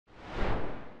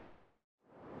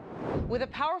With a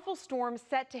powerful storm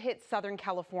set to hit Southern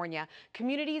California,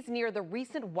 communities near the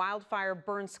recent wildfire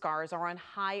burn scars are on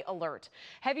high alert.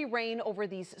 Heavy rain over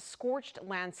these scorched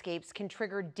landscapes can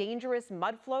trigger dangerous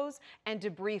mud flows and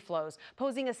debris flows,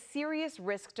 posing a serious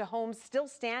risk to homes still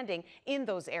standing in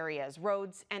those areas,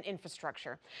 roads and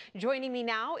infrastructure. Joining me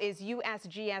now is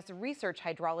USGS Research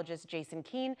Hydrologist Jason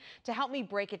Kean to help me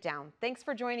break it down. Thanks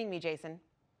for joining me, Jason.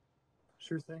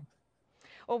 Sure thing.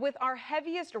 Well, with our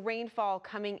heaviest rainfall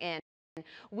coming in,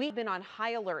 we've been on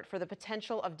high alert for the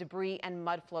potential of debris and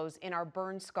mud flows in our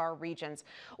burn scar regions.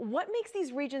 What makes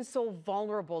these regions so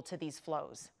vulnerable to these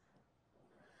flows?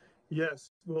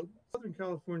 Yes, well, Southern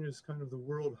California is kind of the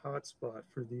world hotspot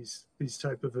for these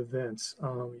type of events.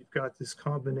 You've got this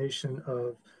combination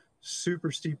of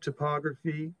super steep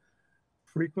topography,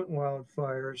 frequent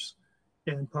wildfires,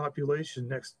 and population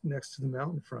next to the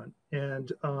mountain front.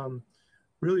 And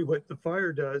really what the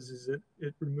fire does is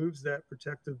it removes that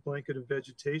protective blanket of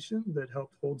vegetation that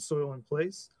helped hold soil in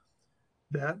place.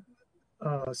 That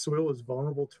soil is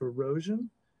vulnerable to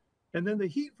erosion. And then the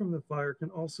heat from the fire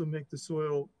can also make the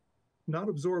soil not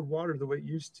absorb water the way it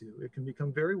used to. It can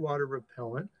become very water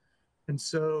repellent. And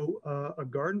so a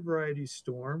garden variety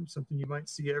storm, something you might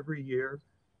see every year,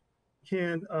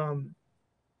 can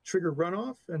trigger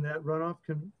runoff, and that runoff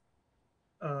can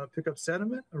pick up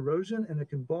sediment, erosion, and it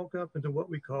can bulk up into what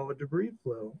we call a debris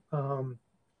flow.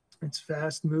 It's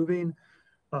fast moving.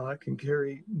 It can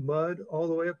carry mud all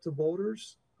the way up to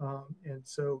boulders. And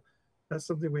so that's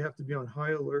something we have to be on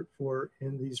high alert for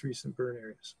in these recent burn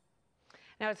areas.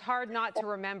 Now, it's hard not to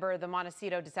remember the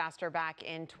Montecito disaster back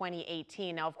in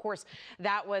 2018. Now, of course,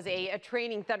 that was a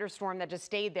training thunderstorm that just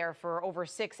stayed there for over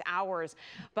 6 hours.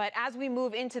 But as we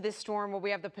move into this storm where we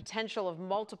have the potential of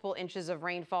multiple inches of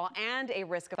rainfall and a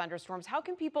risk of thunderstorms, how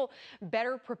can people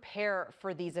better prepare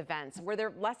for these events? Were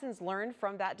there lessons learned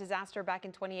from that disaster back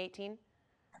in 2018?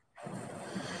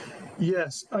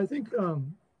 Yes, I think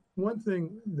one thing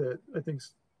that I think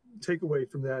takeaway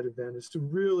from that event is to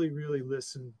really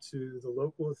listen to the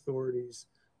local authorities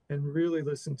and really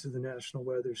listen to the National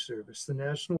Weather Service. The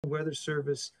National Weather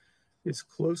Service is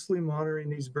closely monitoring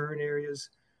these burn areas.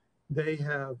 They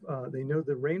know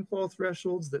the rainfall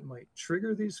thresholds that might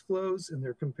trigger these flows, and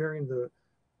they're comparing the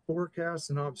forecasts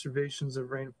and observations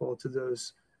of rainfall to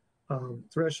those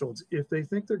thresholds. If they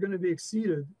think they're going to be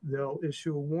exceeded, they'll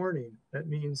issue a warning. That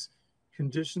means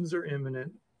conditions are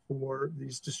imminent for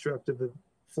these destructive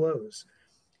flows,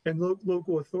 and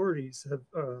local authorities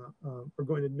are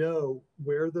going to know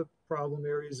where the problem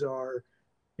areas are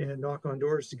and knock on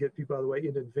doors to get people out of the way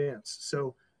in advance.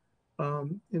 So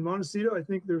in Montecito, I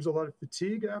think there's a lot of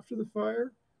fatigue after the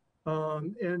fire,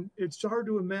 and it's hard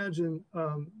to imagine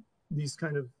these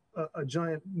kind of a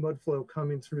giant mud flow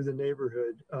coming through the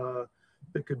neighborhood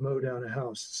that could mow down a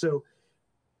house. So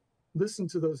listen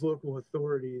to those local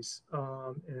authorities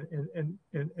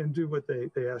and do what they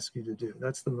ask you to do.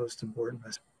 That's the most important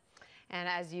message. And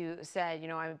as you said,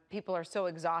 people are so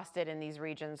exhausted in these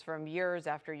regions from years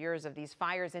after years of these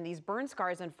fires, and these burn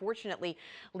scars, unfortunately,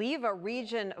 leave a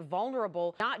region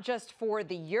vulnerable, not just for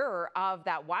the year of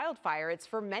that wildfire, it's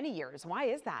for many years. Why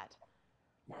is that?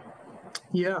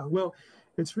 Yeah, well,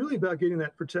 it's really about getting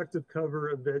that protective cover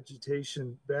of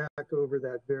vegetation back over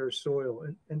that bare soil.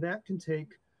 And that can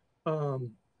take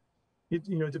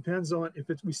it depends on if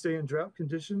we stay in drought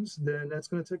conditions, then that's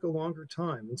going to take a longer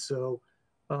time. And so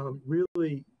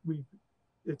really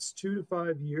it's 2 to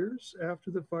 5 years after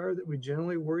the fire that we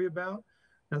generally worry about.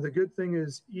 Now, the good thing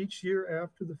is each year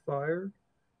after the fire,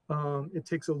 it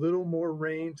takes a little more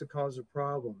rain to cause a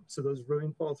problem. So those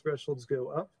rainfall thresholds go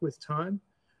up with time.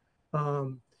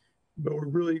 But what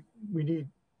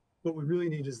we really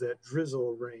need is that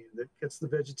drizzle rain that gets the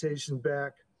vegetation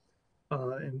back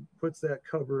and puts that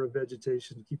cover of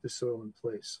vegetation to keep the soil in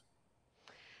place.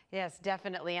 Yes,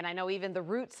 definitely. And I know even the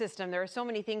root system, there are so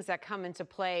many things that come into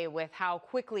play with how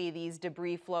quickly these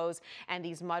debris flows and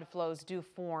these mud flows do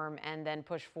form and then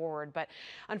push forward. But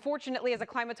unfortunately, as a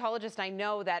climatologist, I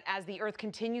know that as the earth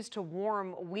continues to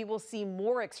warm, we will see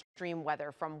more extreme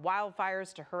weather, from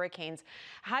wildfires to hurricanes.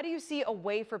 How do you see a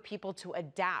way for people to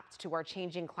adapt to our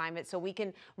changing climate so we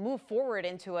can move forward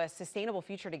into a sustainable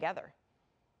future together?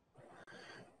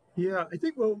 Yeah, I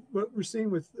think what we're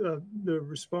seeing with the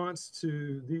response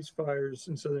to these fires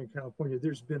in Southern California,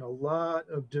 there's been a lot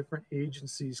of different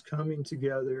agencies coming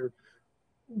together,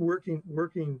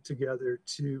 working together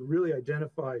to really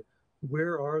identify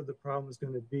where are the problems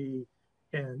going to be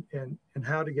and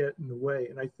how to get in the way.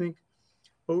 And I think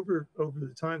over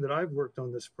the time that I've worked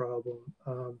on this problem,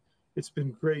 it's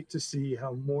been great to see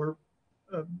how more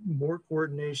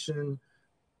coordination,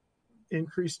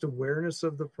 increased awareness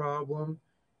of the problem,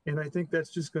 And I think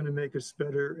that's just going to make us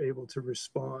better able to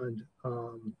respond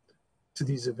to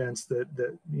these events that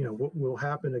will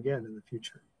happen again in the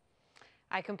future.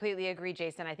 I completely agree,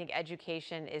 Jason. I think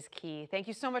education is key. Thank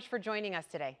you so much for joining us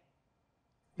today.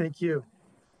 Thank you.